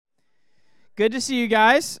Good to see you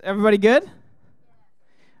guys. Everybody good?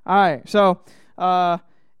 All right. So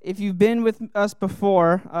if you've been with us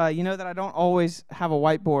before, you know that I don't always have a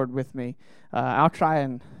whiteboard with me. I'll try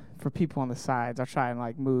and, for people on the sides, I'll try and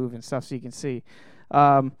like move and stuff so you can see.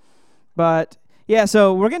 But yeah,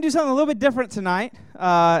 so we're going to do something a little bit different tonight.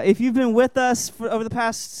 If you've been with us over the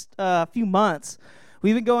past few months,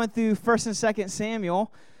 we've been going through 1st and 2nd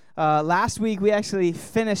Samuel. Last week, we actually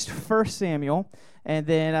finished 1 Samuel. And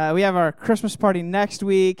then we have our Christmas party next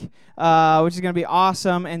week, which is going to be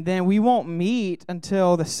awesome. And then we won't meet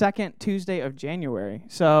until the 2nd Tuesday of January.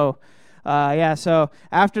 So, so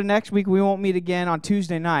after next week, we won't meet again on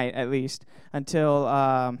Tuesday night, at least, until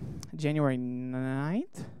January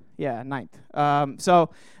 9th. Yeah, 9th.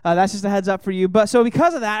 So that's just a heads up for you. But so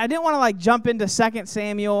because of that, I didn't want to like jump into 2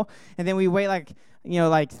 Samuel, and then we wait like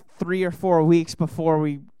 3 or 4 weeks before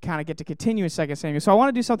we kind of get to continue in 2 Samuel. So I want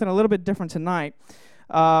to do something a little bit different tonight.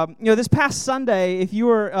 This past Sunday, if you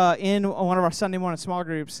were in one of our Sunday morning small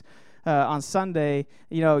groups on Sunday,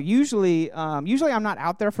 usually I'm not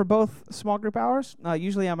out there for both small group hours.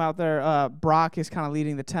 Usually I'm out there. Brock is kind of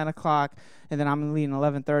leading the 10 o'clock, and then I'm leading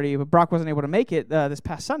 11:30. But Brock wasn't able to make it this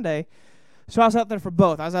past Sunday, so I was out there for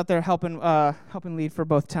both. I was out there helping lead for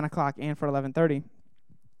both 10 o'clock and for 11:30.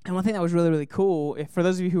 And one thing that was really, really cool, for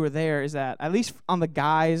those of you who were there, is that at least on the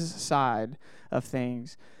guys' side of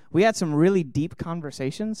things, we had some really deep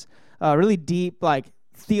conversations, really deep, like,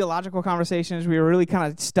 theological conversations. We were really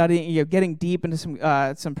kind of studying, getting deep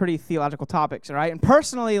into some pretty theological topics, right? And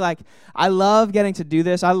personally, like, I love getting to do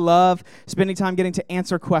this. I love spending time getting to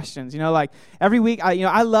answer questions. Every week,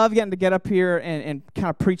 I love getting to get up here and kind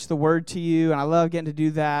of preach the word to you, and I love getting to do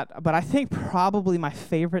that. But I think probably my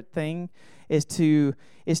favorite thing is to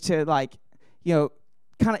not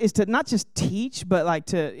just teach,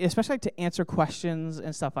 but especially to answer questions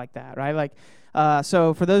and stuff like that, right?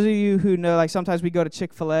 So for those of you who know, sometimes we go to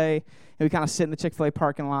Chick-fil-A and we kind of sit in the Chick-fil-A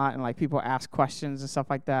parking lot and people ask questions and stuff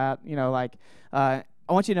like that. I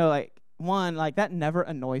want you to know, one, that never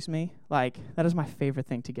annoys me. That is my favorite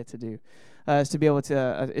thing to get to do. Is to be able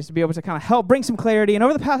to kind of help bring some clarity. And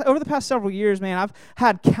over the past several years, man, I've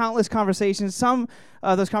had countless conversations. Some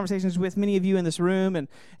of those conversations with many of you in this room, and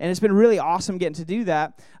it's been really awesome getting to do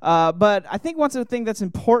that. But I think one thing that's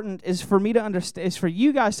important is for me to understand, is for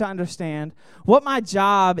you guys to understand what my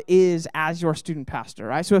job is as your student pastor,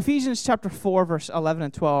 right? So Ephesians chapter 4, verse 11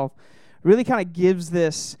 and 12 really kind of gives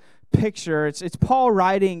this picture. It's Paul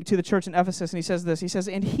writing to the church in Ephesus, and he says this. He says,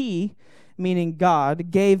 "And he," meaning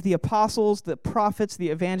God, "gave the apostles, the prophets, the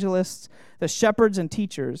evangelists, the shepherds and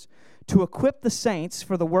teachers to equip the saints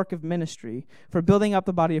for the work of ministry, for building up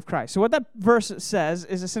the body of Christ." So what that verse says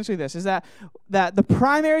is essentially this, is that the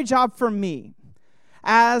primary job for me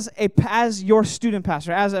as your student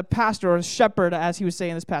pastor, as a pastor or a shepherd, as he was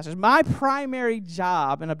saying in this passage, my primary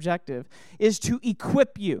job and objective is to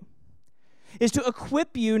equip you. Is to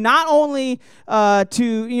equip you not only not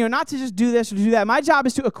to just do this or do that. My job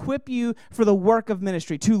is to equip you for the work of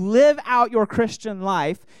ministry, to live out your Christian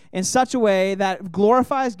life in such a way that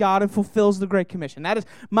glorifies God and fulfills the Great Commission. That is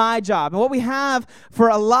my job. And what we have for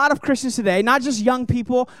a lot of Christians today, not just young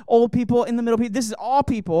people, old people, in the middle people, this is all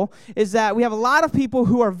people, is that we have a lot of people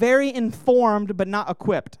who are very informed but not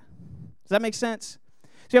equipped. Does that make sense?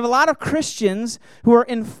 So you have a lot of Christians who are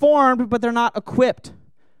informed but they're not equipped.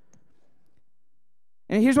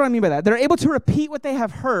 And here's what I mean by that. They're able to repeat what they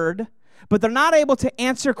have heard, but they're not able to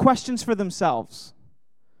answer questions for themselves.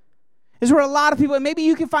 This is where a lot of people, and maybe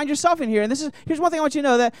you can find yourself in here, and here's one thing I want you to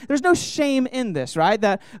know, that there's no shame in this, right?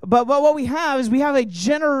 But what we have is we have a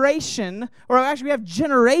generation, or actually we have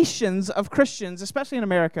generations of Christians, especially in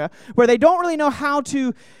America, where they don't really know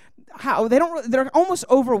they're almost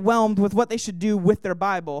overwhelmed with what they should do with their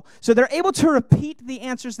Bible. So they're able to repeat the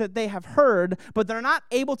answers that they have heard, but they're not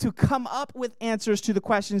able to come up with answers to the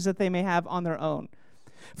questions that they may have on their own.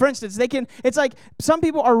 For instance, it's like some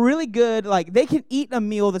people are really good, they can eat a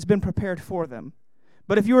meal that's been prepared for them.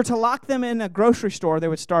 But if you were to lock them in a grocery store, they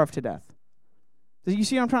would starve to death. Do you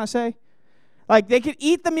see what I'm trying to say? They could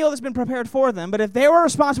eat the meal that's been prepared for them, but if they were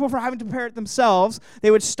responsible for having to prepare it themselves, they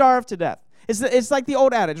would starve to death. It's like the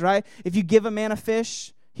old adage, right? If you give a man a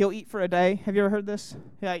fish, he'll eat for a day. Have you ever heard this?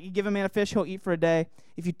 Yeah, you give a man a fish, he'll eat for a day.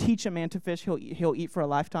 If you teach a man to fish, he'll eat for a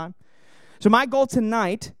lifetime. So my goal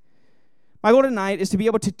tonight is to be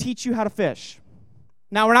able to teach you how to fish.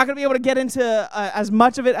 Now, we're not going to be able to get into as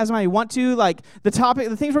much of it as I want to.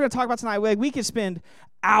 The things we're going to talk about tonight, we could spend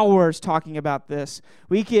hours talking about this.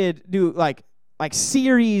 We could do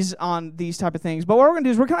series on these type of things. But what we're going to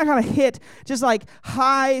do is we're going to kind of hit just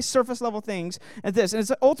high surface level things at this. And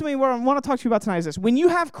it's ultimately what I want to talk to you about tonight is this. When you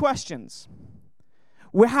have questions,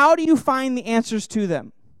 how do you find the answers to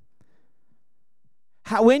them?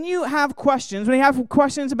 When you have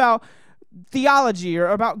questions about theology or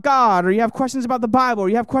about God, or you have questions about the Bible, or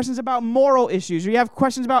you have questions about moral issues, or you have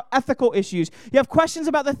questions about ethical issues, you have questions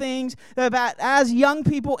about the things that as young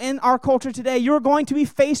people in our culture today, you're going to be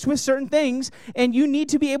faced with certain things, and you need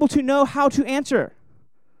to be able to know how to answer.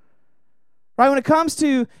 Right? When it comes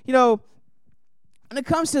to, when it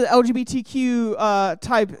comes to the LGBTQ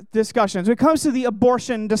type discussions, when it comes to the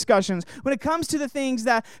abortion discussions, when it comes to the things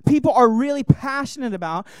that people are really passionate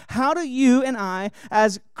about, how do you and I,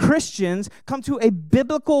 as Christians, come to a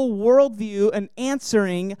biblical worldview and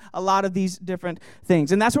answering a lot of these different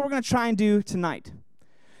things? And that's what we're going to try and do tonight.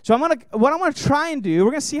 So what I'm going to try and do,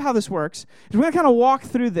 we're going to see how this works, is we're going to kind of walk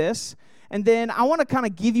through this, and then I want to kind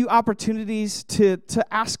of give you opportunities to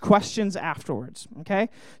ask questions afterwards, okay?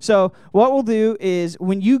 So what we'll do is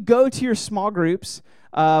when you go to your small groups,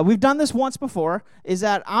 we've done this once before, is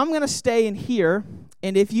that I'm going to stay in here,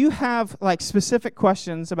 and if you have like specific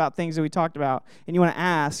questions about things that we talked about and you want to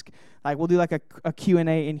ask, like we'll do like a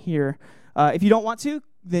Q&A in here. If you don't want to,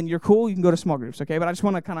 then you're cool. You can go to small groups, okay? But I just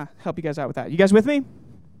want to kind of help you guys out with that. You guys with me?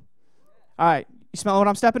 All right. You smell what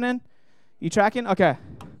I'm stepping in? You tracking? Okay.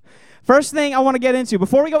 First thing I want to get into,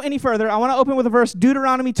 before we go any further, I want to open with a verse,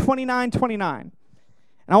 Deuteronomy 29:29. And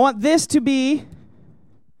I want this to be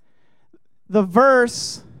the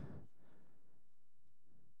verse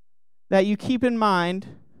that you keep in mind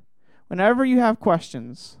whenever you have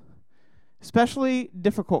questions, especially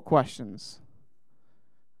difficult questions.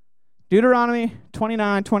 Deuteronomy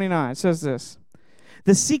 29:29 says this: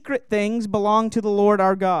 "The secret things belong to the Lord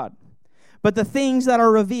our God, but the things that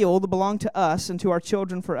are revealed belong to us and to our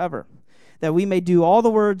children forever, that we may do all the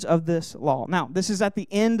words of this law." Now, this is at the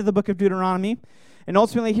end of the book of Deuteronomy, and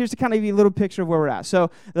ultimately, here's to kind of give you a little picture of where we're at. So,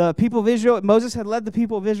 the people of Israel, Moses had led the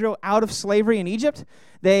people of Israel out of slavery in Egypt.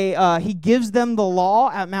 He gives them the law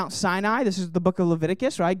at Mount Sinai. This is the book of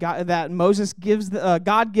Leviticus, right?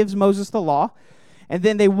 God gives Moses the law, and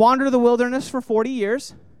then they wander the wilderness for 40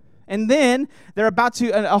 years. And then they're about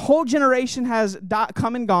to, a whole generation has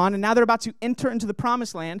come and gone, and now they're about to enter into the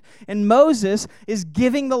promised land. And Moses is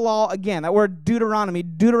giving the law again. That word Deuteronomy,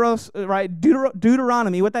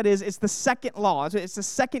 Deuteronomy, what that is, it's the second law. It's the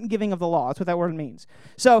second giving of the law. That's what that word means.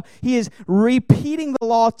 So he is repeating the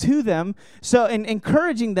law to them, and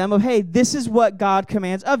encouraging them of, hey, this is what God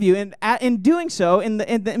commands of you. And in doing so, in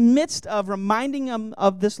the midst of reminding them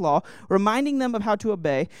of this law, reminding them of how to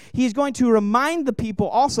obey, he's going to remind the people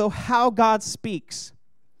also how God speaks.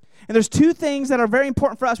 And there's two things that are very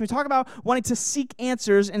important for us. When we talk about wanting to seek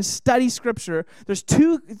answers and study Scripture, there's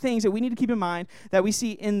two things that we need to keep in mind that we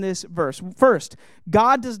see in this verse. First,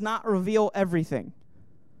 God does not reveal everything.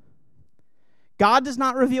 God does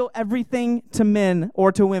not reveal everything to men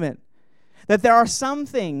or to women. That there are some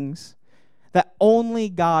things that only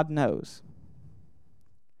God knows.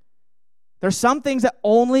 There's some things that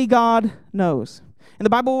only God knows. And the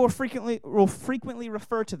Bible will frequently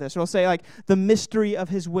refer to this. It'll say, like, the mystery of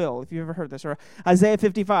his will, if you've ever heard this. Or Isaiah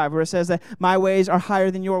 55, where it says that my ways are higher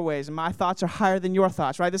than your ways, and my thoughts are higher than your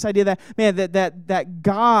thoughts, right? This idea that, man, that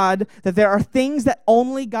God, that there are things that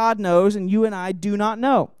only God knows and you and I do not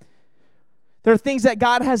know. There are things that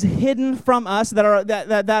God has hidden from us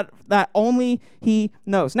that only he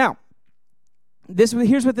knows. Now,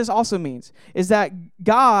 here's what this also means, is that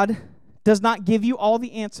God does not give you all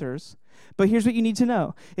the answers. But here's what you need to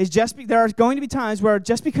know, is there are going to be times where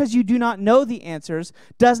just because you do not know the answers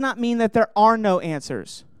does not mean that there are no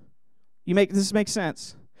answers. This makes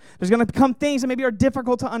sense. There's going to become things that maybe are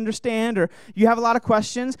difficult to understand, or you have a lot of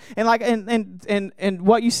questions. And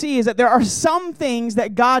what you see is that there are some things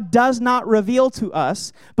that God does not reveal to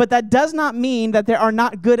us, but that does not mean that there are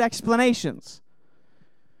not good explanations.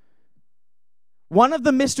 One of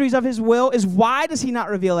the mysteries of his will is, why does he not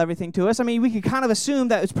reveal everything to us? I mean, we could kind of assume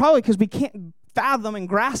that it's probably because we can't fathom and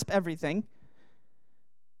grasp everything.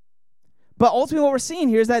 But ultimately what we're seeing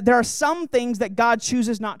here is that there are some things that God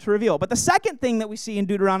chooses not to reveal. But the second thing that we see in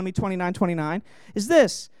Deuteronomy 29:29 is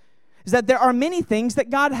this, is that there are many things that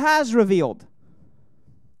God has revealed.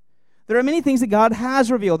 There are many things that God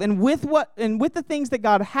has revealed. And with the things that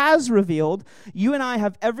God has revealed, you and I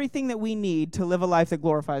have everything that we need to live a life that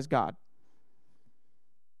glorifies God.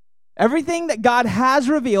 Everything that God has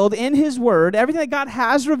revealed in his word, everything that God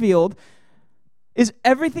has revealed is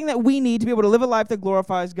everything that we need to be able to live a life that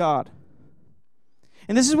glorifies God.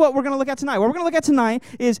 And this is what we're going to look at tonight. What we're going to look at tonight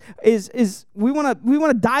is we want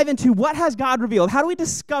to dive into what has God revealed. How do we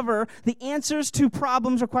discover the answers to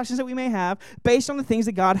problems or questions that we may have based on the things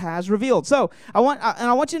that God has revealed? So I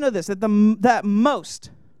want you to know this, that most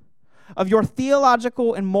of your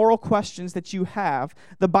theological and moral questions that you have,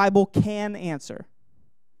 the Bible can answer.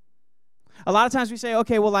 A lot of times we say,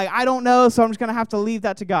 okay, well, like, I don't know, so I'm just going to have to leave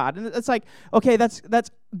that to God. And it's like, okay, that's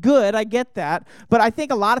good, I get that. But I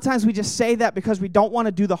think a lot of times we just say that because we don't want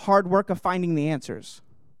to do the hard work of finding the answers.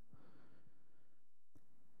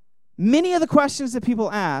 Many of the questions that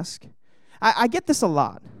people ask, I get this a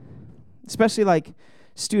lot, especially like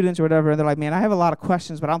students or whatever, and they're like, man, I have a lot of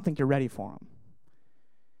questions, but I don't think you're ready for them.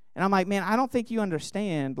 And I'm like, man, I don't think you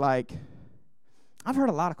understand, like, I've heard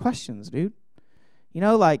a lot of questions, dude. You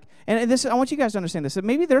know, like, and this, I want you guys to understand this, that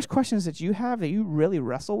maybe there's questions that you have that you really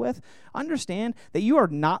wrestle with. Understand that you are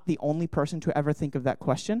not the only person to ever think of that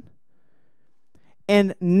question.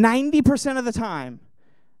 And 90% of the time,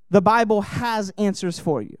 the Bible has answers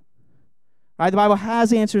for you. Right? The Bible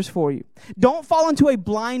has answers for you. Don't fall into a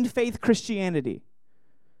blind faith Christianity.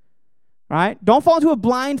 Right? Don't fall into a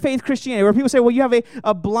blind faith Christianity where people say, well, you have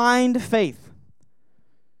a blind faith.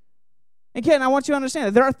 Again, I want you to understand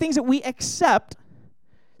that there are things that we accept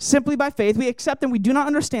simply by faith. We accept them. We do not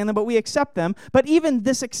understand them, but we accept them. But even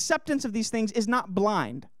this acceptance of these things is not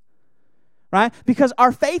blind, right? Because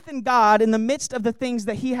our faith in God in the midst of the things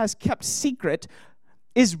that he has kept secret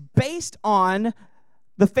is based on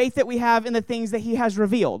the faith that we have in the things that he has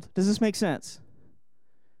revealed. Does this make sense?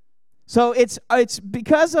 So it's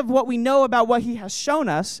because of what we know about what he has shown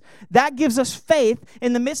us, that gives us faith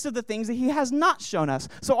in the midst of the things that he has not shown us.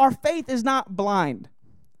 So our faith is not blind.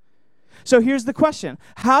 So here's the question.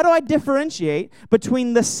 How do I differentiate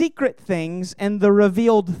between the secret things and the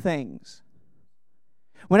revealed things?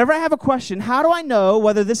 Whenever I have a question, how do I know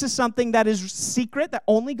whether this is something that is secret, that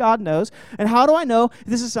only God knows, and how do I know if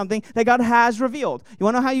this is something that God has revealed? You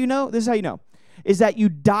want to know how you know? This is how you know. Is that you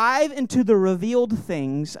dive into the revealed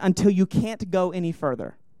things until you can't go any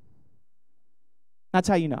further. That's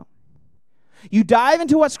how you know. You dive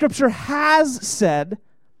into what Scripture has said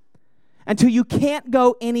until you can't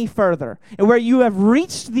go any further. And where you have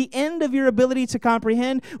reached the end of your ability to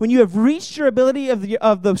comprehend, when you have reached your ability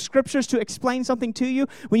of the Scriptures to explain something to you,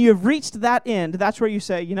 when you have reached that end, that's where you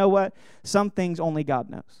say, you know what? Some things only God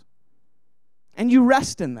knows. And you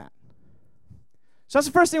rest in that. So that's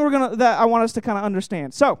the first thing that I want us to kind of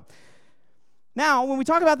understand. So, now, when we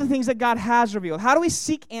talk about the things that God has revealed, how do we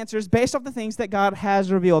seek answers based off the things that God has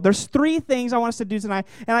revealed? There's three things I want us to do tonight,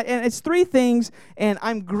 and it's three things, and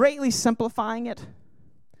I'm greatly simplifying it.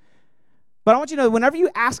 But I want you to know, whenever you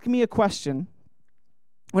ask me a question,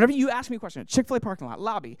 Chick-fil-A parking lot,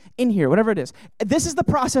 lobby, in here, whatever it is, this is the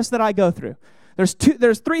process that I go through. There's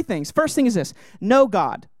three things. First thing is this: know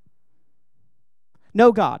God.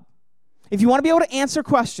 Know God. If you want to be able to answer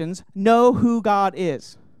questions, know who God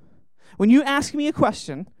is. When you ask me a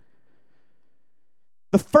question,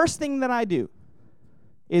 the first thing that I do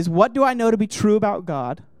is, what do I know to be true about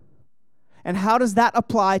God? And how does that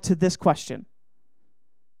apply to this question?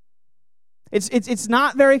 It's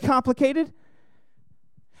not very complicated.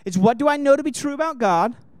 It's, what do I know to be true about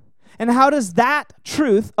God? And how does that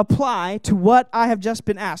truth apply to what I have just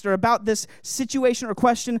been asked, or about this situation or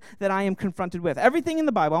question that I am confronted with? Everything in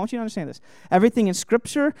the Bible, I want you to understand this, everything in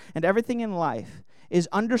Scripture and everything in life is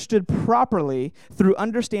understood properly through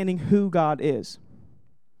understanding who God is.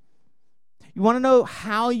 You want to know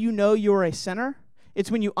how you know you're a sinner? It's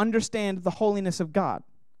when you understand the holiness of God.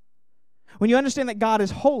 When you understand that God is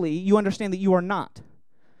holy, you understand that you are not.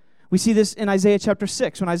 We see this in Isaiah chapter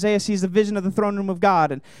 6, when Isaiah sees the vision of the throne room of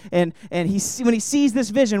God, and when he sees this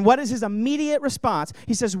vision, what is his immediate response?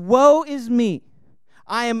 He says, "Woe is me.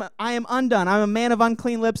 I am undone. I'm a man of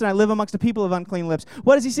unclean lips, and I live amongst a people of unclean lips."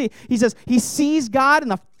 What does he see? He says he sees God,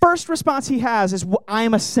 and the first response he has is, "I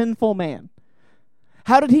am a sinful man."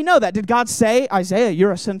 How did he know that? Did God say, "Isaiah,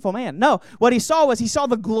 you're a sinful man"? No. What he saw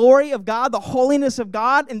the glory of God, the holiness of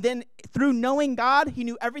God, and then through knowing God, he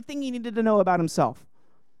knew everything he needed to know about himself.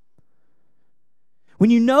 When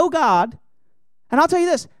you know God, and I'll tell you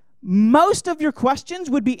this, most of your questions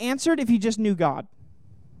would be answered if you just knew God.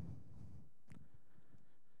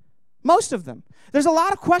 Most of them. There's a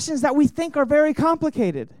lot of questions that we think are very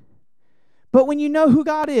complicated. But when you know who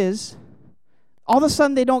God is, all of a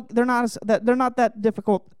sudden they're not that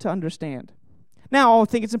difficult to understand. Now, I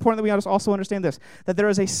think it's important that we also understand this, that there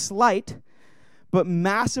is a slight but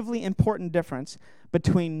massively important difference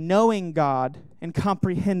between knowing God and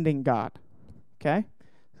comprehending God. Okay?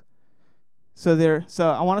 So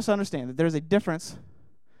I want us to understand that there's a difference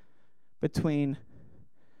between,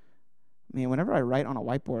 whenever I write on a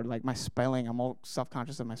whiteboard, like my spelling, I'm all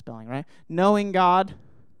self-conscious of my spelling, right? Knowing God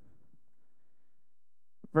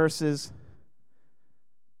versus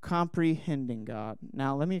comprehending God.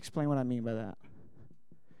 Now, let me explain what I mean by that.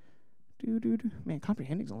 Man,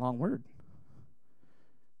 comprehending is a long word.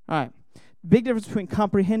 All right. Big difference between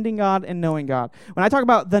comprehending God and knowing God. When I talk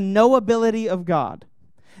about the knowability of God,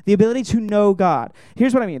 the ability to know God,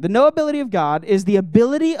 here's what I mean. The knowability of God is the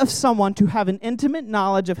ability of someone to have an intimate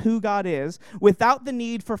knowledge of who God is without the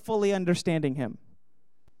need for fully understanding him.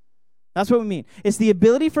 That's what we mean. It's the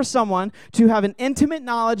ability for someone to have an intimate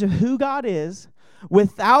knowledge of who God is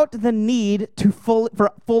without the need to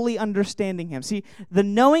fully understanding him. See, the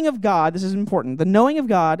knowing of God, this is important, the knowing of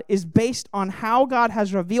God is based on how God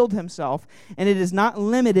has revealed himself, and it is not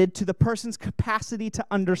limited to the person's capacity to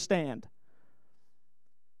understand.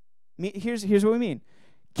 Here's what we mean.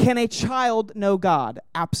 Can a child know God?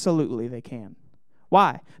 Absolutely, they can.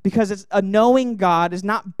 Why? Because it's a knowing God is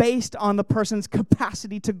not based on the person's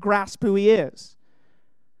capacity to grasp who he is.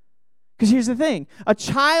 Because here's the thing.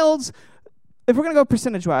 If we're going to go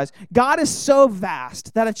percentage-wise, God is so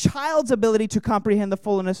vast that a child's ability to comprehend the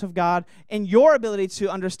fullness of God and your ability to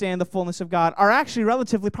understand the fullness of God are actually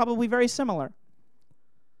relatively probably very similar.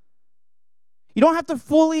 You don't have to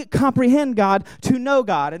fully comprehend God to know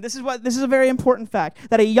God. And this is a very important fact,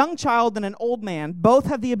 that a young child and an old man both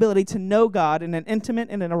have the ability to know God in an intimate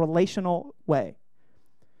and in a relational way.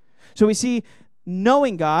 So we see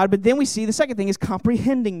knowing God, but then we see the second thing is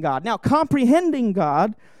comprehending God. Now, comprehending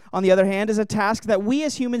God, on the other hand, is a task that we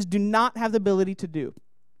as humans do not have the ability to do.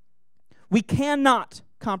 We cannot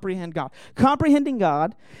comprehend God. Comprehending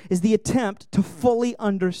God is the attempt to fully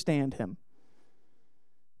understand him.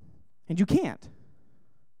 And you can't.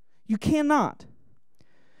 You cannot.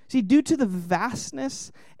 See, due to the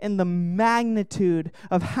vastness and the magnitude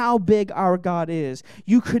of how big our God is,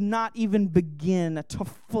 you could not even begin to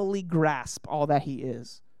fully grasp all that he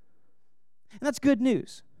is. And that's good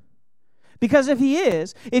news. Because if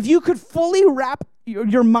you could fully wrap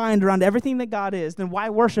your mind around everything that God is, then why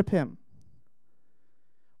worship him?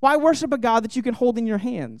 Why worship a God that you can hold in your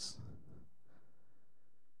hands?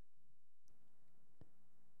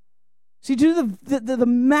 See, due to the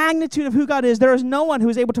magnitude of who God is, there is no one who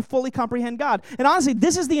is able to fully comprehend God. And honestly,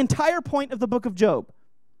 this is the entire point of the book of Job.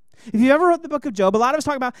 If you ever read the book of Job, a lot of us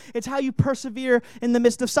talk about it's how you persevere in the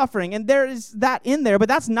midst of suffering. And there is that in there, but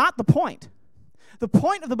that's not the point. The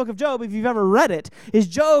point of the book of Job, if you've ever read it, is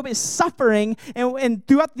Job is suffering, and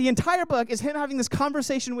throughout the entire book is him having this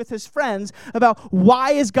conversation with his friends about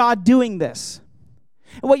why is God doing this?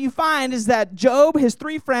 And what you find is that Job, his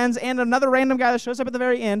three friends, and another random guy that shows up at the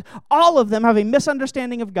very end, all of them have a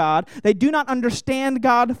misunderstanding of God. They do not understand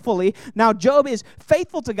God fully. Now, Job is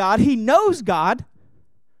faithful to God. He knows God.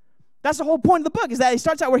 That's the whole point of the book, is that he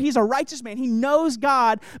starts out where he's a righteous man. He knows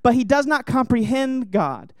God, but he does not comprehend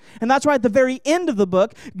God. And that's why at the very end of the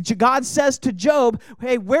book, God says to Job,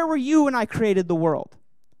 hey, where were you when I created the world?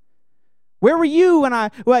 Where were you when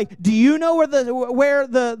do you know where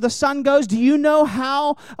the sun goes? Do you know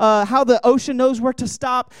how the ocean knows where to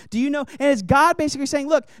stop? Do you know? And it's God basically saying,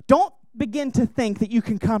 look, don't begin to think that you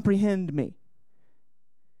can comprehend me.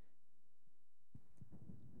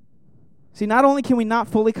 See, not only can we not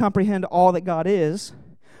fully comprehend all that God is,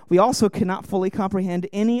 we also cannot fully comprehend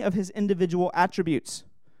any of his individual attributes,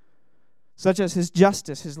 such as his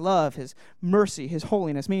justice, his love, his mercy, his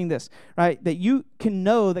holiness, meaning this, right? That you can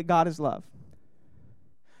know that God is love.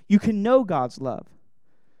 You can know God's love,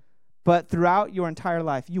 but throughout your entire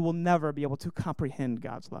life, you will never be able to comprehend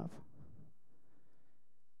God's love.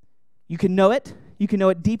 You can know it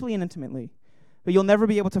deeply and intimately, but you'll never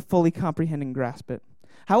be able to fully comprehend and grasp it.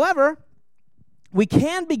 However, we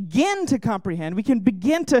can begin to comprehend, we can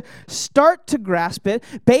begin to start to grasp it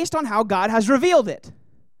based on how God has revealed it.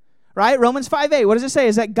 Right? Romans 5:8, what does it say?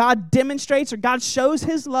 Is that God demonstrates or God shows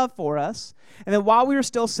his love for us, and that while we were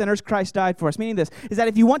still sinners, Christ died for us. Meaning this, is that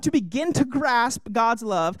if you want to begin to grasp God's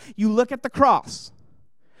love, you look at the cross.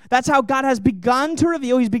 That's how God has begun to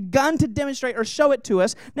reveal, he's begun to demonstrate or show it to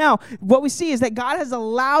us. Now, what we see is that God has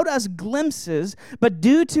allowed us glimpses, but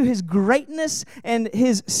due to his greatness and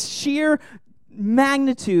his sheer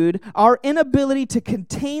magnitude, our inability to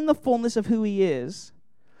contain the fullness of who he is,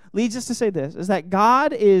 leads us to say this, is that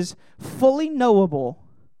God is fully knowable,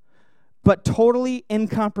 but totally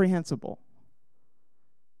incomprehensible.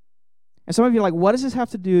 And some of you are like, what does this have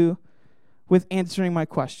to do with answering my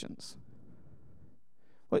questions?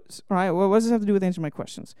 What does this have to do with answering my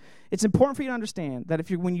questions? It's important for you to understand that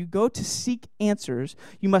when you go to seek answers,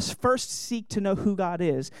 you must first seek to know who God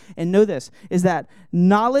is. And know this, is that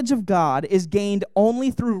knowledge of God is gained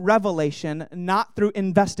only through revelation, not through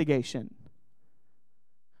investigation.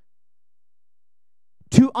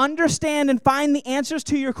 To understand and find the answers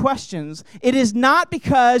to your questions, it is not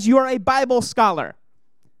because you are a Bible scholar.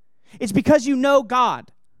 It's because you know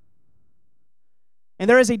God. And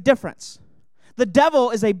there is a difference. The devil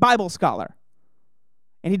is a Bible scholar,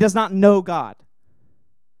 and he does not know God.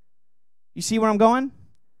 You see where I'm going?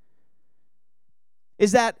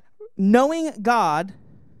 Is that knowing God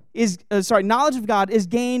knowledge of God is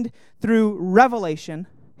gained through revelation,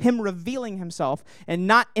 him revealing himself, and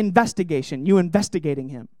not investigation, you investigating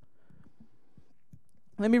him.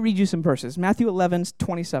 Let me read you some verses. Matthew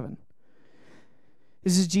 11:27.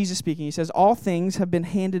 This is Jesus speaking. He says, "All things have been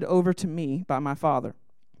handed over to me by my Father.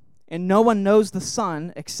 And no one knows the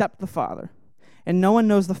Son except the Father. And no one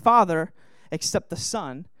knows the Father except the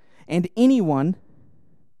Son, and anyone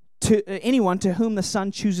to whom the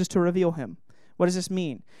Son chooses to reveal him." What does this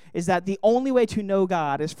mean? Is that the only way to know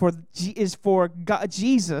God is for God,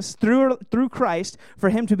 Jesus, through Christ, for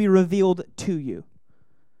him to be revealed to you.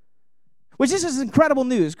 Which is incredible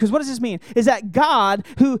news, because what does this mean? Is that God,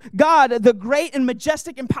 the great and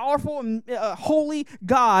majestic and powerful and holy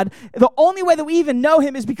God, the only way that we even know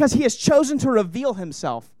him is because he has chosen to reveal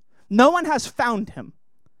himself. No one has found him.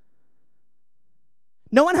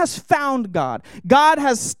 No one has found God. God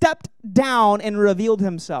has stepped down and revealed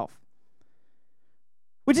himself,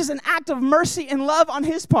 which is an act of mercy and love on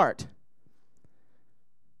his part.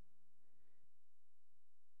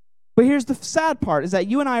 But here's the sad part, is that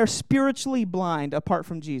you and I are spiritually blind apart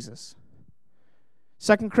from Jesus.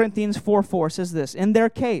 2 Corinthians 4:4 says this, "In their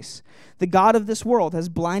case, the God of this world has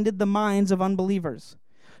blinded the minds of unbelievers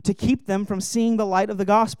to keep them from seeing the light of the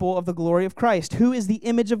gospel of the glory of Christ, who is the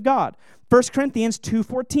image of God." 1 Corinthians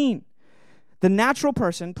 2:14. The natural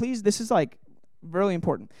person, please, this is like really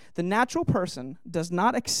important. The natural person does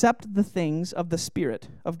not accept the things of the Spirit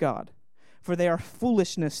of God, for they are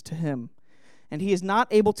foolishness to him, and he is not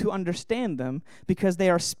able to understand them because they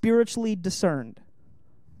are spiritually discerned.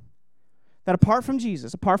 That apart from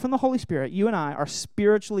Jesus, apart from the Holy Spirit, you and I are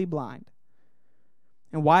spiritually blind.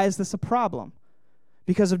 And why is this a problem?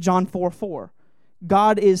 Because of John 4:4.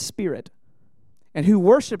 God is spirit. And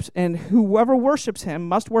whoever worships him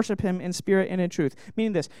must worship him in spirit and in truth.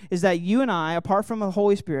 Meaning this, is that you and I, apart from the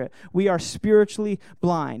Holy Spirit, we are spiritually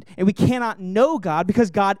blind. And we cannot know God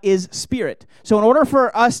because God is spirit. So in order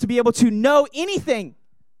for us to be able to know anything,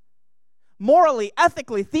 morally,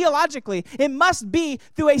 ethically, theologically, it must be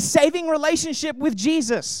through a saving relationship with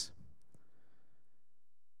Jesus.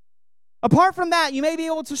 Apart from that, you may be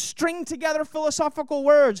able to string together philosophical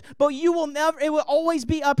words, but it will always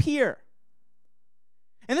be up here.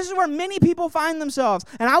 And this is where many people find themselves.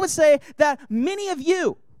 And I would say that many of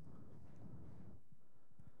you,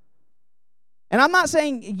 and I'm not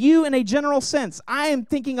saying you in a general sense, I am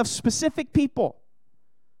thinking of specific people,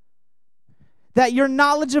 that your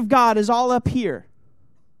knowledge of God is all up here.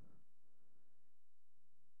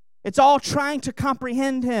 It's all trying to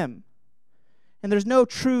comprehend him. And there's no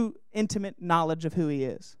true intimate knowledge of who he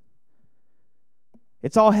is.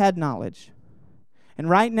 It's all head knowledge. And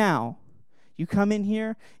right now, you come in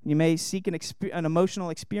here, and you may seek an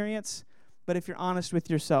emotional experience, but if you're honest with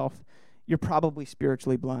yourself, you're probably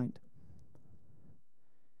spiritually blind.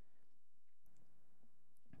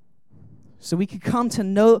 So we can come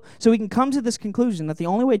to this conclusion that the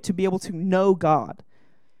only way to be able to know God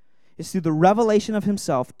is through the revelation of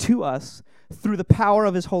himself to us through the power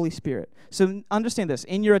of his Holy Spirit. So understand this.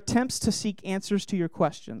 In your attempts to seek answers to your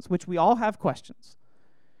questions, which we all have questions,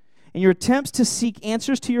 in your attempts to seek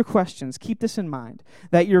answers to your questions, keep this in mind,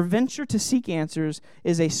 that your venture to seek answers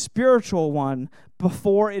is a spiritual one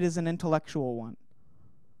before it is an intellectual one.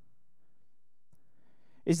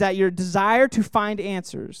 Is that your desire to find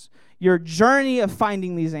answers, your journey of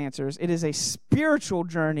finding these answers, it is a spiritual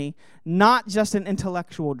journey, not just an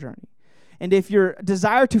intellectual journey. And if your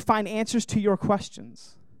desire to find answers to your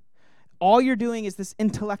questions, all you're doing is this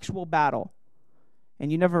intellectual battle, and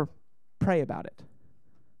you never pray about it,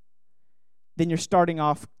 then you're starting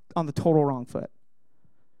off on the total wrong foot.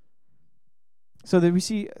 So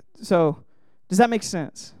does that make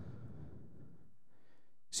sense?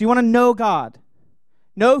 So you want to know God.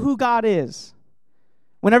 Know who God is.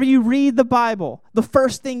 Whenever you read the Bible, the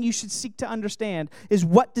first thing you should seek to understand is,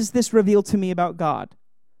 what does this reveal to me about God?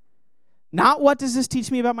 Not what does this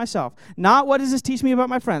teach me about myself. Not what does this teach me about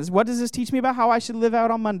my friends. What does this teach me about how I should live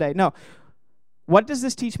out on Monday? No. What does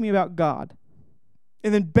this teach me about God?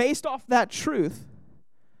 And then based off that truth,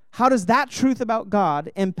 how does that truth about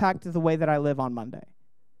God impact the way that I live on Monday?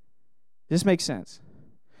 This makes sense.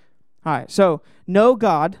 All right, so know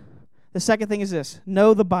God. The second thing is this: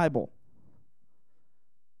 know the Bible.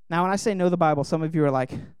 Now, when I say know the Bible, some of you are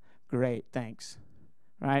like, great, thanks.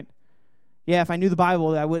 Right? Yeah, if I knew the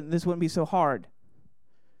Bible, this wouldn't be so hard.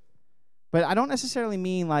 But I don't necessarily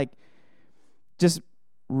mean like just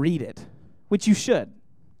read it, which you should.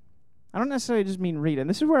 I don't necessarily just mean read it. And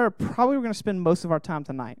this is where probably we're going to spend most of our time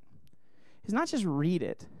tonight. It's not just read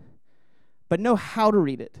it, but know how to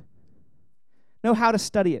read it. Know how to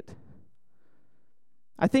study it.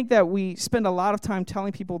 I think that we spend a lot of time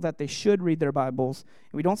telling people that they should read their Bibles,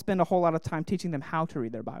 and we don't spend a whole lot of time teaching them how to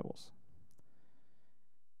read their Bibles.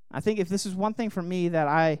 I think if this is one thing for me that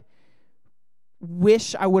I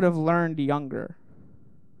wish I would have learned younger,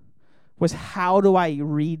 was how do I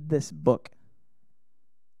read this book?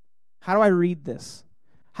 How do I read this?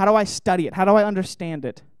 How do I study it? How do I understand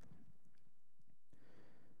it?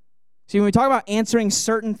 See, when we talk about answering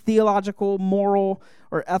certain theological, moral,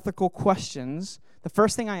 or ethical questions, the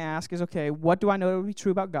first thing I ask is, okay, what do I know to be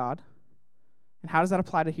true about God? And how does that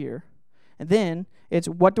apply to here? And then it's,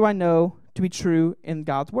 what do I know to be true in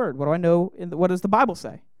God's Word? What do I know? What does the Bible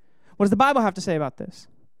say? What does the Bible have to say about this?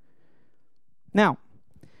 Now,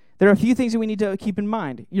 there are a few things that we need to keep in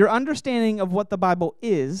mind. Your understanding of what the Bible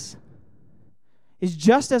is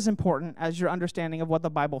just as important as your understanding of what the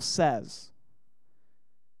Bible says.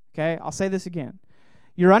 Okay, I'll say this again.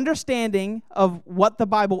 Your understanding of what the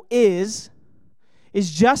Bible is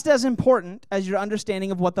just as important as your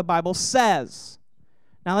understanding of what the Bible says.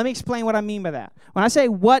 Now, let me explain what I mean by that. When I say,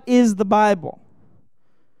 what is the Bible?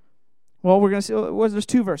 Well, we're going to see, there's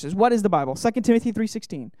two verses. What is the Bible? 2 Timothy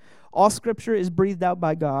 3:16. All Scripture is breathed out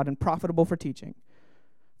by God and profitable for teaching,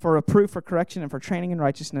 for reproof, for correction, and for training in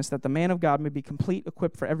righteousness, that the man of God may be complete,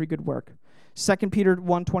 equipped for every good work. 2 Peter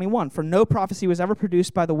 1:21. For no prophecy was ever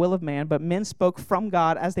produced by the will of man, but men spoke from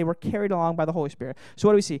God as they were carried along by the Holy Spirit. So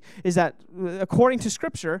what do we see? Is that according to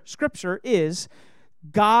Scripture, Scripture is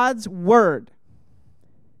God's Word.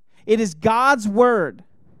 It is God's Word.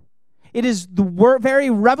 It is the very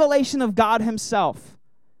revelation of God Himself.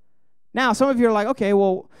 Now, some of you are like, okay,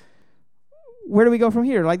 well, where do we go from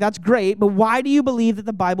here? Like, that's great, but why do you believe that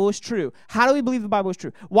the Bible is true? How do we believe the Bible is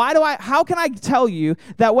true? How can I tell you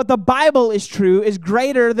that what the Bible is true is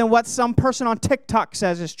greater than what some person on TikTok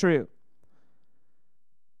says is true?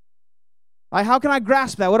 Like, how can I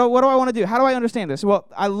grasp that? What do I want to do? How do I understand this? Well,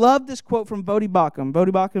 I love this quote from Bodhi Baucham.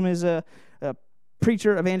 Bodhi Baucham is a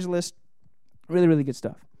preacher, evangelist, really, really good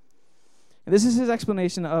stuff. And this is his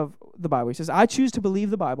explanation of the Bible. He says, I choose to believe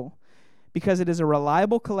the Bible because it is a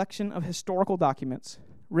reliable collection of historical documents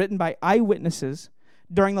written by eyewitnesses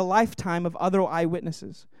during the lifetime of other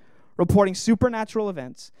eyewitnesses, reporting supernatural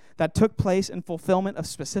events that took place in fulfillment of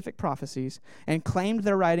specific prophecies and claimed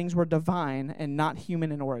their writings were divine and not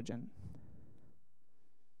human in origin.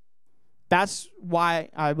 That's why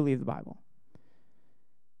I believe the Bible.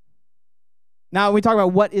 Now, when we talk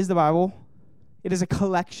about what is the Bible, it is a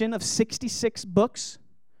collection of 66 books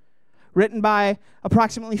written by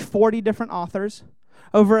approximately 40 different authors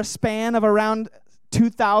over a span of around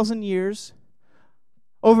 2,000 years,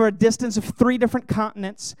 over a distance of 3 different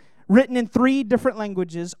continents, written in 3 different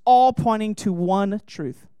languages, all pointing to one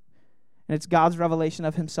truth. And it's God's revelation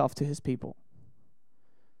of Himself to His people.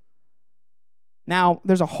 Now,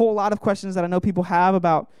 there's a whole lot of questions that I know people have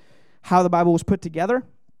about how the Bible was put together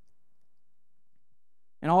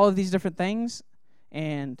and all of these different things,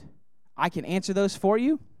 and I can answer those for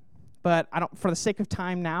you, but for the sake of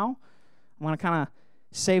time now, I'm going to kind of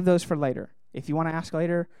save those for later. If you want to ask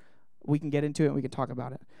later, we can get into it and we can talk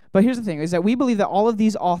about it. But here's the thing, is that we believe that all of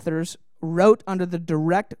these authors wrote under the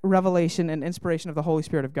direct revelation and inspiration of the Holy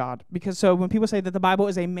Spirit of God. Because so when people say that the Bible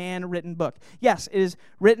is a man-written book, yes, it is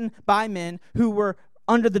written by men who were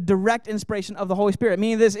under the direct inspiration of the Holy Spirit,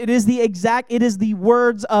 meaning this, it is the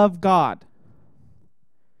words of God.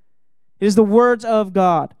 It is the words of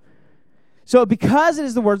God. So because it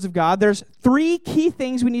is the words of God, there's 3 key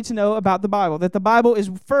things we need to know about the Bible. That the Bible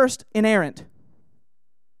is first inerrant.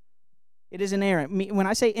 It is inerrant. When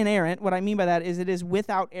I say inerrant, what I mean by that is it is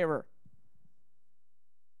without error.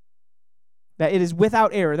 That it is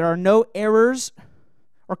without error. There are no errors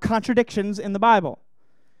or contradictions in the Bible.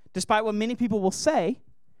 Despite what many people will say,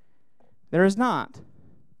 there is not.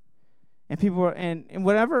 And people are, and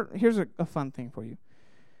whatever, here's a fun thing for you.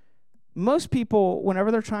 Most people,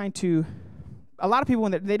 whenever they're trying to, a lot of people,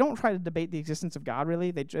 when they don't try to debate the existence of God,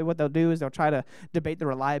 really. What they'll do is they'll try to debate the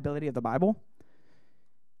reliability of the Bible.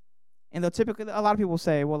 And they'll typically, a lot of people will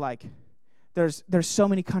say, well, like, there's so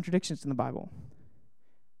many contradictions in the Bible.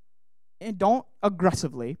 And don't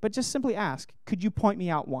aggressively, but just simply ask, could you point me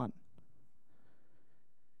out one?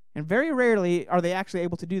 And very rarely are they actually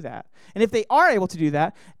able to do that. And if they are able to do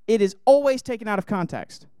that, it is always taken out of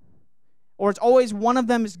context. Or it's always one of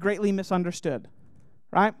them is greatly misunderstood,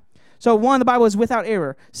 right? So one, the Bible is without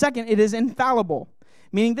error. Second, it is infallible,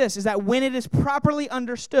 meaning this is that when it is properly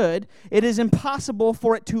understood, it is impossible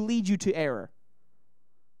for it to lead you to error,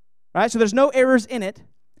 right? So there's no errors in it.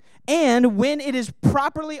 And when it is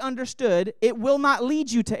properly understood, it will not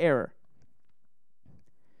lead you to error.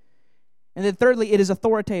 And then thirdly, it is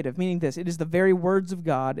authoritative, meaning this: it is the very words of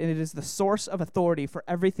God, and it is the source of authority for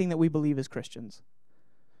everything that we believe as Christians.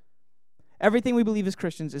 Everything we believe as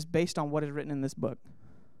Christians is based on what is written in this book.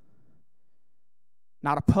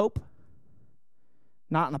 Not a pope,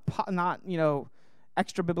 not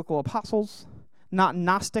extra biblical apostles, not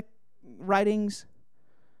Gnostic writings,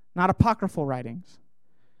 not apocryphal writings.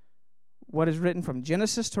 What is written from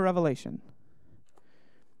Genesis to Revelation.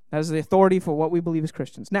 That is the authority for what we believe as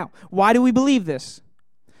Christians. Now, why do we believe this?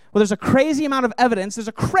 Well, there's a crazy amount of evidence. There's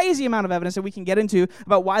a crazy amount of evidence that we can get into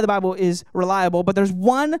about why the Bible is reliable, but there's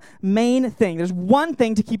one main thing. There's one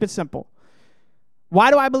thing to keep it simple.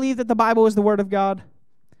 Why do I believe that the Bible is the Word of God?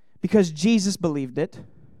 Because Jesus believed it,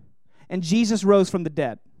 and Jesus rose from the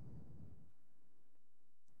dead.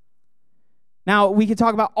 Now, we could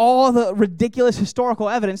talk about all the ridiculous historical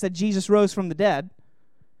evidence that Jesus rose from the dead,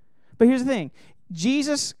 but here's the thing.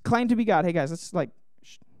 Jesus claimed to be God. Hey, guys, let's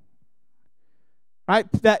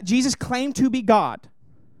right? That Jesus claimed to be God.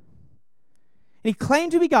 And he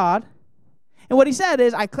claimed to be God. And what he said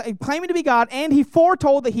is, claiming to be God, and he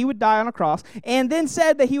foretold that he would die on a cross, and then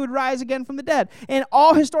said that he would rise again from the dead. And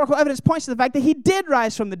all historical evidence points to the fact that he did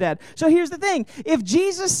rise from the dead. So here's the thing. If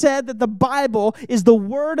Jesus said that the Bible is the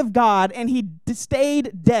Word of God, and he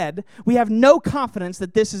stayed dead, we have no confidence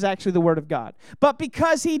that this is actually the Word of God. But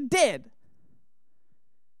because he did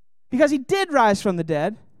rise from the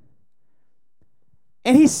dead,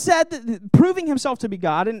 and he said that, proving himself to be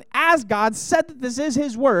God, and as God said that this is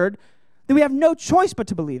his word, then we have no choice but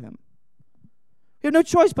to believe him. We have no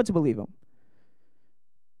choice but to believe him.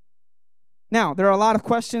 Now, there are a lot of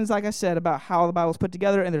questions, like I said, about how the Bible is put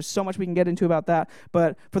together, and there's so much we can get into about that.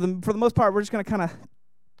 But for the most part, we're just going to kind of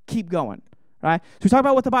keep going, right? So we talk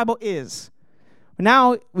about what the Bible is. But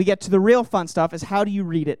now we get to the real fun stuff: is how do you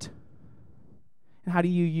read it, and how do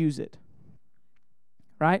you use it,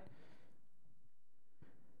 right?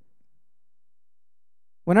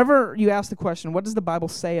 Whenever you ask the question, what does the Bible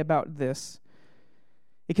say about this,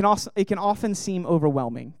 it can often seem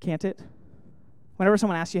overwhelming, can't it? Whenever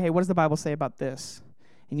someone asks you, hey, what does the Bible say about this?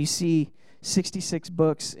 And you see 66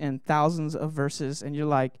 books and thousands of verses, and you're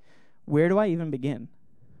like, where do I even begin?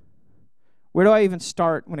 Where do I even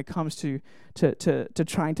start when it comes to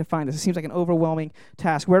trying to find this? It seems like an overwhelming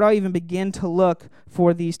task. Where do I even begin to look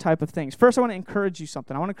for these type of things? First, I want to encourage you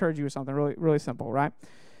something. I want to encourage you with something really, really simple, right?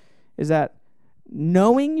 Is that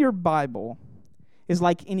knowing your Bible is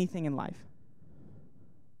like anything in life.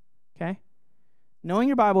 Okay? Knowing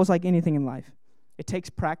your Bible is like anything in life. It takes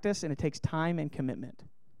practice, and it takes time and commitment.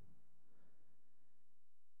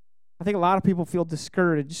 I think a lot of people feel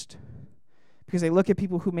discouraged because they look at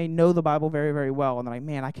people who may know the Bible very, very well, and they're like,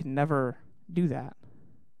 man, I can never do that.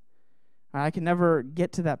 I can never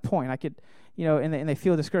get to that point. I could, and they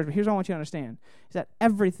feel discouraged. But here's what I want you to understand, is that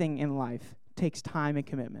everything in life takes time and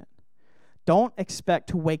commitment. Don't expect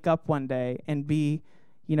to wake up one day and be,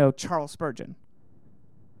 Charles Spurgeon.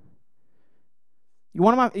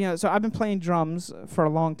 So I've been playing drums for a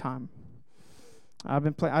long time. I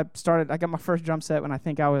got my first drum set when I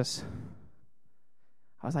think I was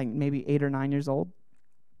like maybe 8 or 9 years old.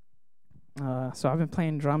 So I've been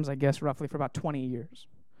playing drums, I guess, roughly for about 20 years.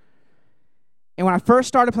 And when I first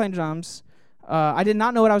started playing drums, I did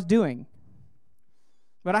not know what I was doing.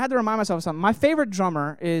 But I had to remind myself of something. My favorite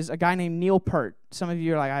drummer is a guy named Neil Peart. Some of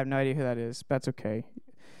you are like, I have no idea who that is. That's okay.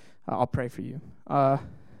 I'll pray for you.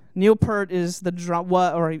 Neil Peart is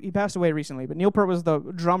the he passed away recently, but Neil Peart was the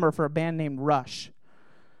drummer for a band named Rush.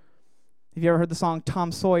 Have you ever heard the song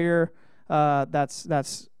Tom Sawyer?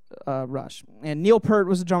 That's Rush. And Neil Peart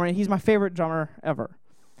was the drummer, and he's my favorite drummer ever.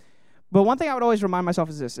 But one thing I would always remind myself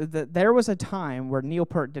is this, is that there was a time where Neil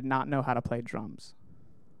Peart did not know how to play drums.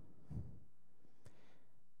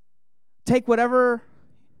 Take whoever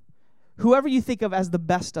you think of as the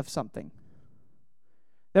best of something.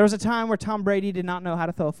 There was a time where Tom Brady did not know how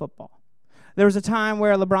to throw a football. There was a time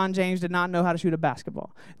where LeBron James did not know how to shoot a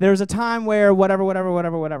basketball. There was a time where whatever.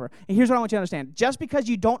 And here's what I want you to understand. Just because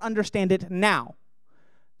you don't understand it now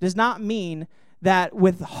does not mean that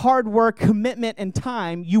with hard work, commitment, and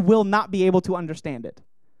time, you will not be able to understand it.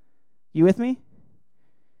 You with me?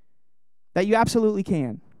 That you absolutely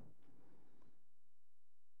can.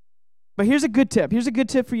 But here's a good tip. Here's a good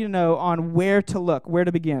tip for you to know on where to look, where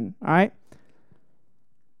to begin, all right?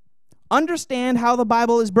 Understand how the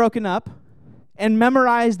Bible is broken up and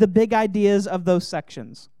memorize the big ideas of those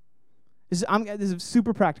sections. This is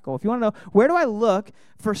super practical. If you want to know, where do I look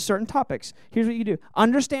for certain topics? Here's what you do.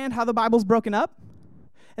 Understand how the Bible's broken up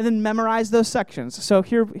and then memorize those sections. So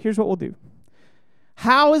here's what we'll do.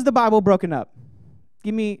 How is the Bible broken up?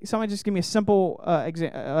 Somebody just give me a simple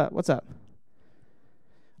example. What's up?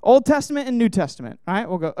 Old Testament and New Testament. All right,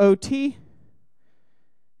 we'll go OT,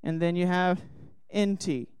 and then you have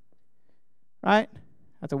NT. Right?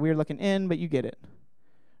 That's a weird looking N, but you get it.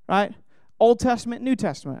 Right? Old Testament, New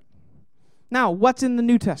Testament. Now, what's in the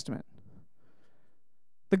New Testament?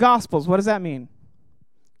 The Gospels. What does that mean?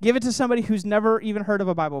 Give it to somebody who's never even heard of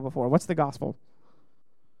a Bible before. What's the gospel?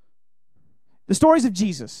 The stories of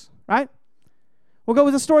Jesus, right? We'll go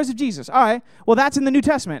with the stories of Jesus. All right. Well, that's in the New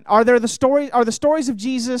Testament. Are the stories of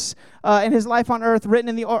Jesus and his life on earth written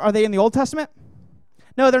are they in the Old Testament?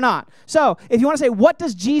 No, they're not. So, if you want to say, what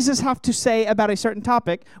does Jesus have to say about a certain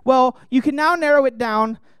topic? Well, you can now narrow it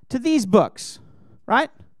down to these books, right?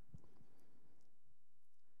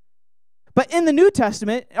 But in the New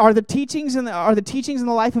Testament, are the teachings in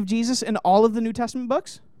the life of Jesus in all of the New Testament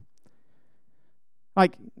books?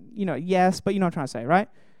 Like, yes, but you know what I'm trying to say, right?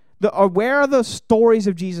 Where are the stories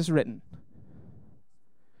of Jesus written?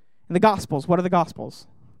 In the Gospels. What are the Gospels?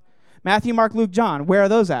 Matthew, Mark, Luke, John. Where are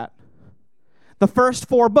those at? The first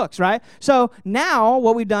 4 books, right? So now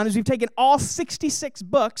what we've done is we've taken all 66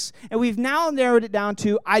 books and we've now narrowed it down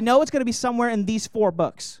to, I know it's going to be somewhere in these 4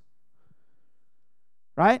 books.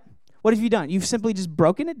 Right? What have you done? You've simply just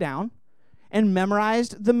broken it down and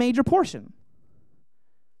memorized the major portion.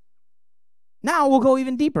 Now we'll go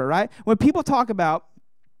even deeper, right? When people talk about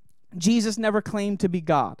Jesus never claimed to be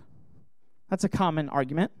God, that's a common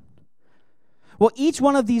argument. Well, each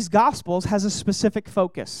one of these Gospels has a specific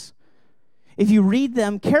focus. If you read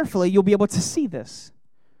them carefully, you'll be able to see this.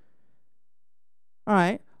 All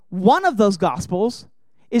right? One of those Gospels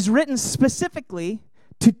is written specifically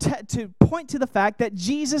to point to the fact that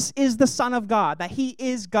Jesus is the Son of God, that he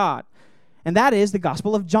is God. And that is the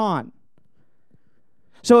Gospel of John.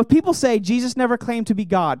 So if people say Jesus never claimed to be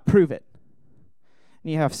God, prove it.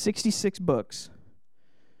 And you have 66 books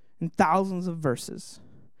and thousands of verses.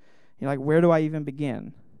 You're like, where do I even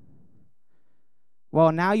begin?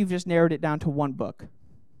 Well, now you've just narrowed it down to one book.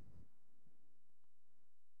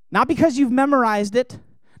 Not because you've memorized it,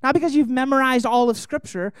 not because you've memorized all of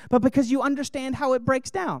Scripture, but because you understand how it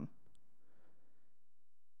breaks down.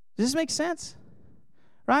 Does this make sense?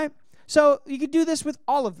 Right? So you could do this with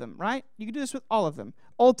all of them, right? You could do this with all of them.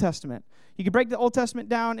 Old Testament. You could break the Old Testament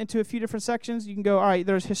down into a few different sections. You can go, all right,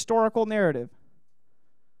 there's historical narrative.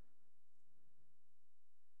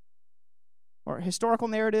 Or historical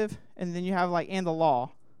narrative, and then you have and the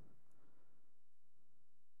law.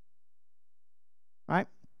 Right?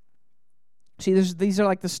 See, these are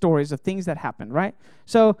like the stories of things that happened, right?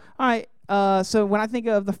 So, all right, so when I think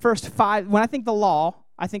of the first 5, when I think the law,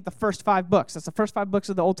 I think the first 5 books. That's the first 5 books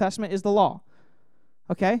of the Old Testament is the law.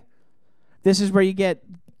 Okay? This is where you get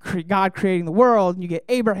God creating the world, and you get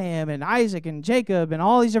Abraham and Isaac and Jacob and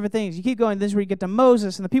all these different things. You keep going, this is where you get to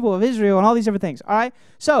Moses and the people of Israel and all these different things, all right?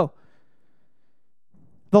 So,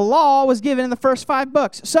 the law was given in the first 5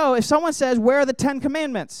 books. So, if someone says, where are the 10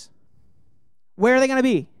 commandments? Where are they going to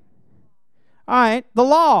be? All right, the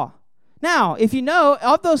law. Now, if you know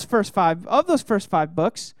of those first 5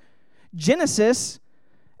 books, Genesis,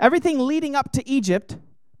 everything leading up to Egypt,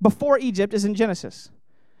 before Egypt is in Genesis.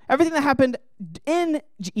 Everything that happened in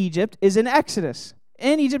Egypt is in Exodus.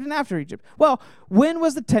 In Egypt and after Egypt. Well, when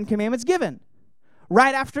was the 10 Commandments given?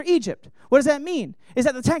 Right after Egypt. What does that mean? Is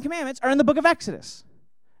that the 10 Commandments are in the book of Exodus.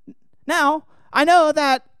 Now, I know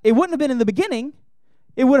that it wouldn't have been in the beginning.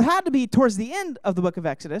 It would have had to be towards the end of the book of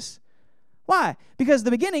Exodus. Why? Because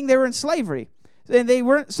the beginning, they were in slavery. And they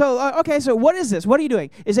weren't, so what is this? What are you doing?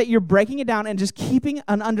 Is that you're breaking it down and just keeping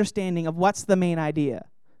an understanding of what's the main idea.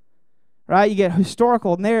 Right? You get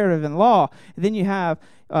historical narrative and law. And then you have,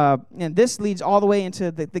 and this leads all the way into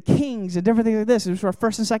the kings and different things like this. It's for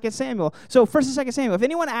 1st and 2nd Samuel. So 1st and 2nd Samuel, if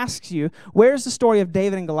anyone asks you, where's the story of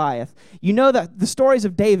David and Goliath? You know that the stories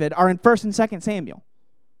of David are in 1st and 2nd Samuel.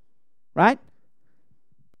 Right?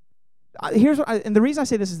 And the reason I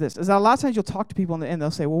say this is that a lot of times you'll talk to people and they'll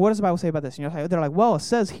say, well, what does the Bible say about this? And they're like, well, it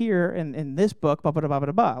says here in this book, blah, blah, blah,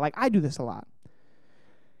 blah, blah. Like, I do this a lot.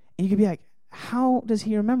 And you could be like, how does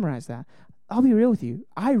he memorize that? I'll be real with you.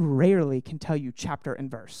 I rarely can tell you chapter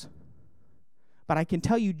and verse. But I can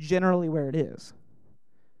tell you generally where it is.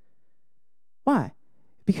 Why?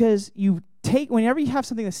 Because whenever you have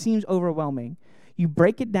something that seems overwhelming, you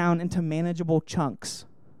break it down into manageable chunks.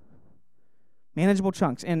 Manageable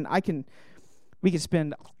chunks. And we could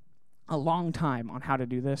spend a long time on how to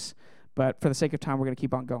do this, but for the sake of time, we're going to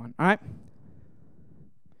keep on going. All right?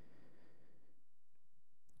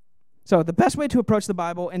 So the best way to approach the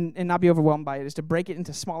Bible and not be overwhelmed by it is to break it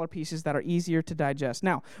into smaller pieces that are easier to digest.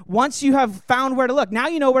 Now, once you have found where to look, now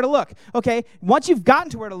you know where to look. Okay, once you've gotten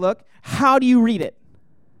to where to look, how do you read it?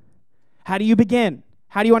 How do you begin?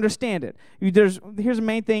 How do you understand it? Here's the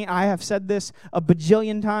main thing. I have said this a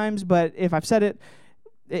bajillion times, but if I've said it,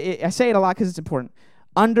 I say it a lot because it's important.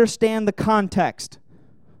 Understand the context.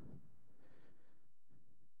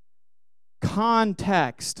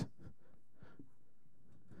 Context.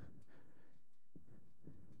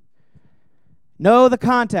 Know the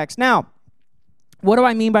context. Now, what do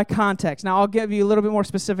I mean by context? Now, I'll give you a little bit more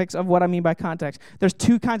specifics of what I mean by context. There's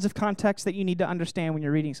two kinds of context that you need to understand when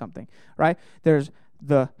you're reading something, right? There's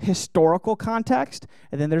the historical context,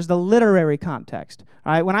 and then there's the literary context.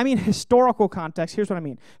 All right? When I mean historical context, here's what I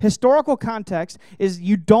mean. Historical context is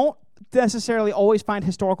you don't necessarily always find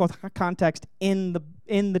historical context in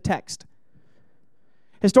the text.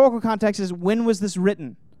 Historical context is, when was this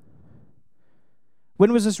written?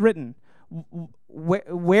 When was this written?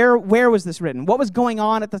 Where was this written? What was going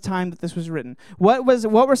on at the time that this was written? What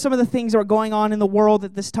were some of the things that were going on in the world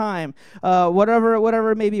at this time? Whatever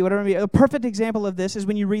it may be. A perfect example of this is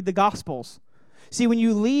when you read the Gospels. See, when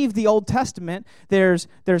you leave the Old Testament, there's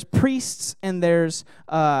priests and there's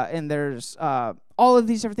all of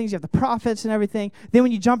these different things. You have the prophets and everything. Then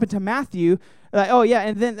when you jump into Matthew,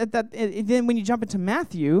 and then when you jump into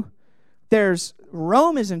Matthew, there's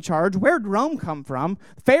Rome is in charge. Where'd Rome come from?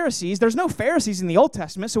 Pharisees. There's no Pharisees in the Old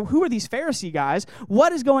Testament, so who are these Pharisee guys?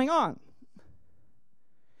 What is going on?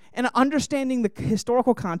 And understanding the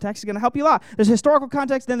historical context is going to help you a lot. There's historical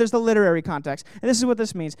context, then there's the literary context. And this is what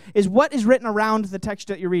this means, is what is written around the text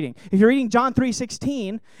that you're reading. If you're reading John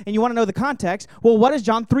 3:16 and you want to know the context, well, what does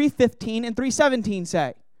John 3:15 and 3:17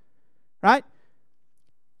 say? Right?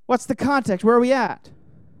 What's the context? Where are we at?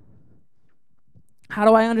 How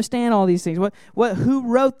do I understand all these things? Who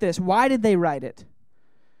wrote this? Why did they write it?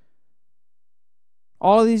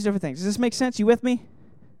 All of these different things. Does this make sense? You with me?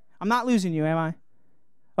 I'm not losing you, am I?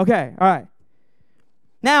 Okay, all right.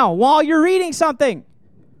 Now, while you're reading something,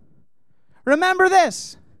 remember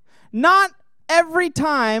this. Not every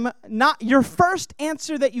time, not your first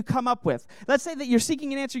answer that you come up with. Let's say that you're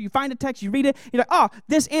seeking an answer, you find a text, you read it, you're like, oh,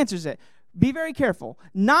 this answers it. Be very careful.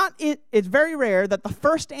 It's very rare that the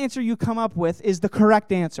first answer you come up with is the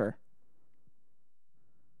correct answer.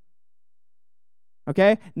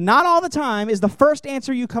 Okay? Not all the time is the first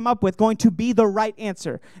answer you come up with going to be the right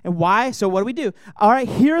answer. And why? So what do we do? All right,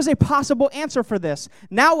 here's a possible answer for this.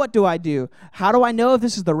 Now what do I do? How do I know if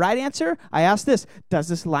this is the right answer? I ask this. Does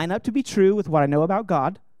this line up to be true with what I know about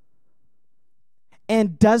God?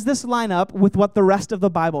 And does this line up with what the rest of the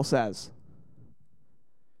Bible says?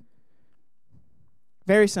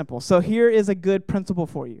 Very simple. So here is a good principle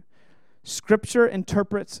for you. Scripture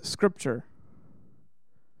interprets Scripture.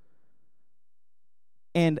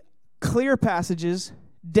 And clear passages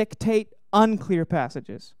dictate unclear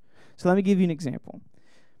passages. So let me give you an example.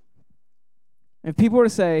 If people were to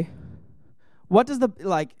say, let's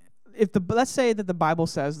say that the Bible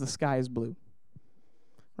says the sky is blue,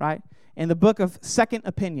 right? In the book of Second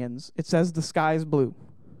Opinions, it says the sky is blue.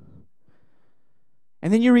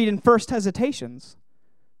 And then you read in First Hesitations,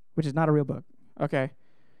 which is not a real book, okay?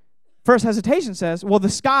 First Hesitation says, well, the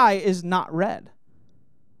sky is not red.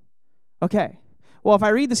 Okay. Well, if I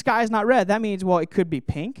read the sky is not red, that means, well, it could be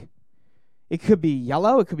pink. It could be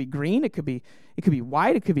yellow. It could be green. It could be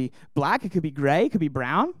white. It could be black. It could be gray. It could be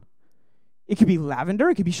brown. It could be lavender.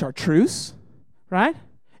 It could be chartreuse, right?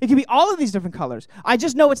 It could be all of these different colors. I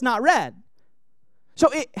just know it's not red. So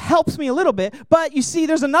it helps me a little bit. But you see,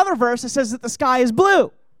 there's another verse that says that the sky is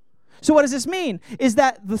blue. So what does this mean? Is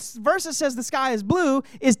that the verse that says the sky is blue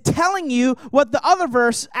is telling you what the other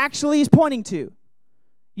verse actually is pointing to.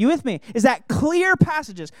 You with me? Is that clear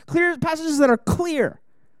passages that are clear,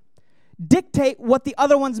 dictate what the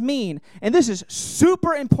other ones mean. And this is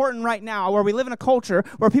super important right now, where we live in a culture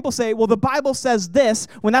where people say, well, the Bible says this,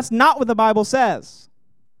 when that's not what the Bible says.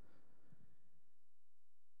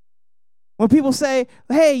 When people say,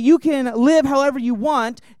 hey, you can live however you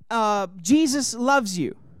want, Jesus loves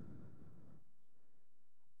you.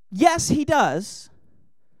 Yes, he does,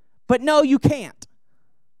 but no, you can't.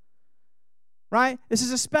 Right? This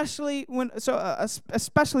is especially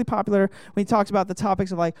especially popular when he talks about the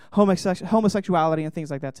topics of like homosexuality and things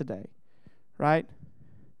like that today. Right?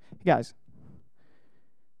 You guys.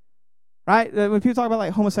 Right? When people talk about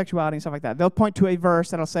like homosexuality and stuff like that, they'll point to a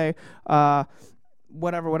verse that'll say,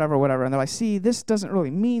 whatever. And they're like, see, this doesn't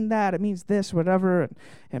really mean that. It means this, whatever,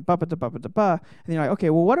 and ba-ba-da-ba-ba-da-ba. And you're like, okay,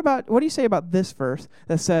 well, what do you say about this verse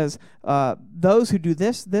that says, those who do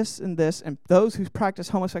this, this, and this, and those who practice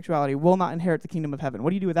homosexuality will not inherit the kingdom of heaven?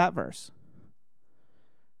 What do you do with that verse?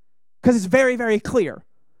 Because it's very, very clear.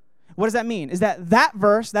 What does that mean? Is that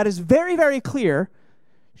verse that is very, very clear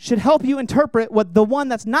should help you interpret what the one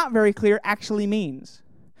that's not very clear actually means.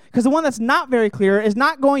 Because the one that's not very clear is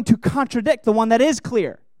not going to contradict the one that is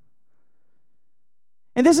clear.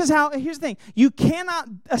 And this is how, here's the thing. You cannot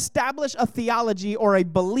establish a theology or a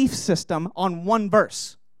belief system on one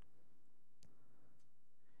verse.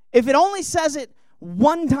 If it only says it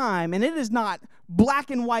one time and it is not black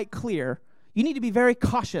and white clear, you need to be very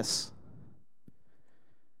cautious.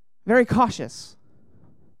 Very cautious.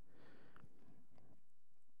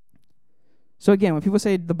 So again, when people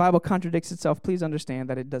say the Bible contradicts itself, please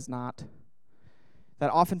understand that it does not.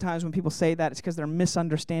 That oftentimes when people say that, it's because they're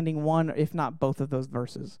misunderstanding one, if not both of those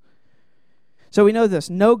verses. So we know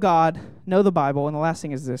this. Know God, know the Bible, and the last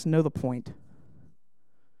thing is this. Know the point.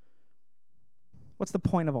 What's the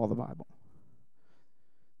point of all the Bible?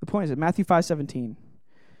 The point is that Matthew 5:17.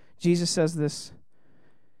 Jesus says this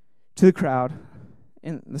to the crowd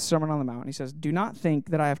in the Sermon on the Mount. He says, do not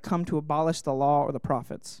think that I have come to abolish the law or the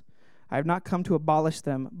prophets. I have not come to abolish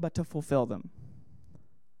them, but to fulfill them.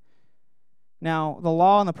 Now, the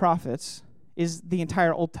law and the prophets is the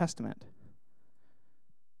entire Old Testament.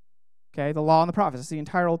 Okay, the law and the prophets is the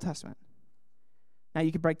entire Old Testament. Now,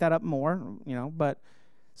 you could break that up more, but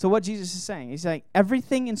so what Jesus is saying, he's saying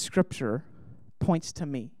everything in Scripture points to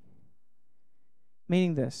me.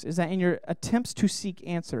 Meaning this, is that in your attempts to seek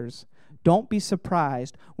answers, don't be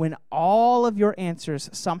surprised when all of your answers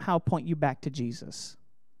somehow point you back to Jesus.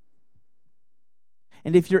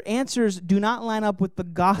 And if your answers do not line up with the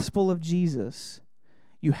gospel of Jesus,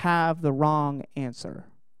 you have the wrong answer.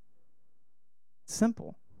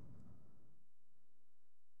 Simple.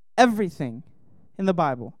 Everything in the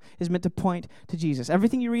Bible is meant to point to Jesus.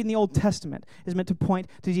 Everything you read in the Old Testament is meant to point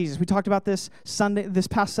to Jesus. We talked about this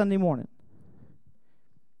past Sunday morning.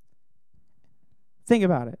 Think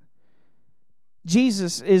about it.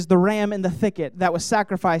 Jesus is the ram in the thicket that was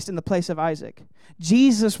sacrificed in the place of Isaac.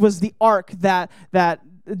 Jesus was the ark that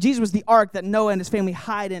Noah and his family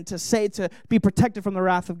hide in to be protected from the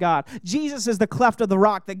wrath of God. Jesus is the cleft of the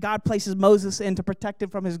rock that God places Moses in to protect him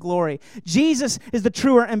from his glory. Jesus is the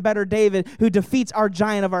truer and better David who defeats our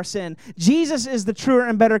giant of our sin. Jesus is the truer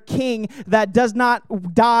and better king that does not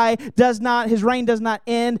die, his reign does not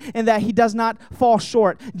end, and that he does not fall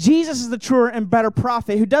short. Jesus is the truer and better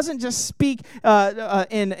prophet who doesn't just speak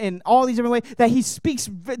in all these different ways, that he speaks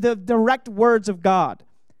the direct words of God.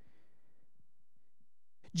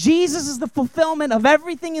 Jesus is the fulfillment of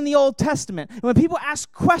everything in the Old Testament. And when people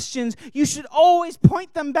ask questions, you should always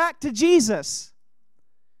point them back to Jesus.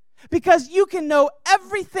 Because you can know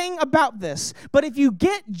everything about this, but if you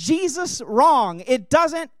get Jesus wrong, it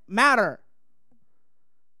doesn't matter.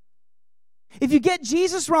 If you get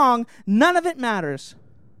Jesus wrong, none of it matters.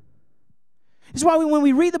 This is why when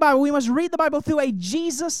we read the Bible, we must read the Bible through a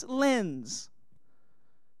Jesus lens.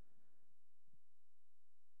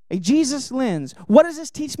 A Jesus lens. What does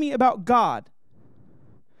this teach me about God?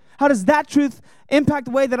 How does that truth impact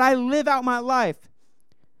the way that I live out my life?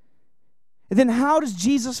 And then how does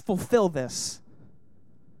Jesus fulfill this?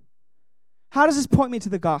 How does this point me to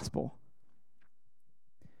the gospel?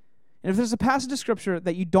 And if there's a passage of Scripture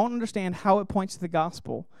that you don't understand how it points to the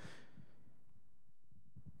gospel,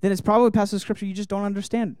 then it's probably a passage of Scripture you just don't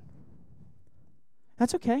understand.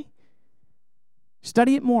 That's okay.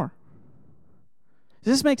 Study it more.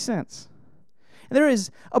 Does this make sense? And there is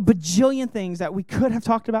a bajillion things that we could have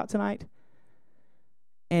talked about tonight.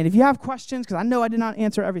 And if you have questions, because I know I did not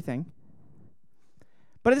answer everything,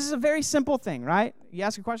 but this is a very simple thing, right? You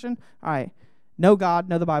ask a question, all right, know God,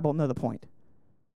 know the Bible, know the point.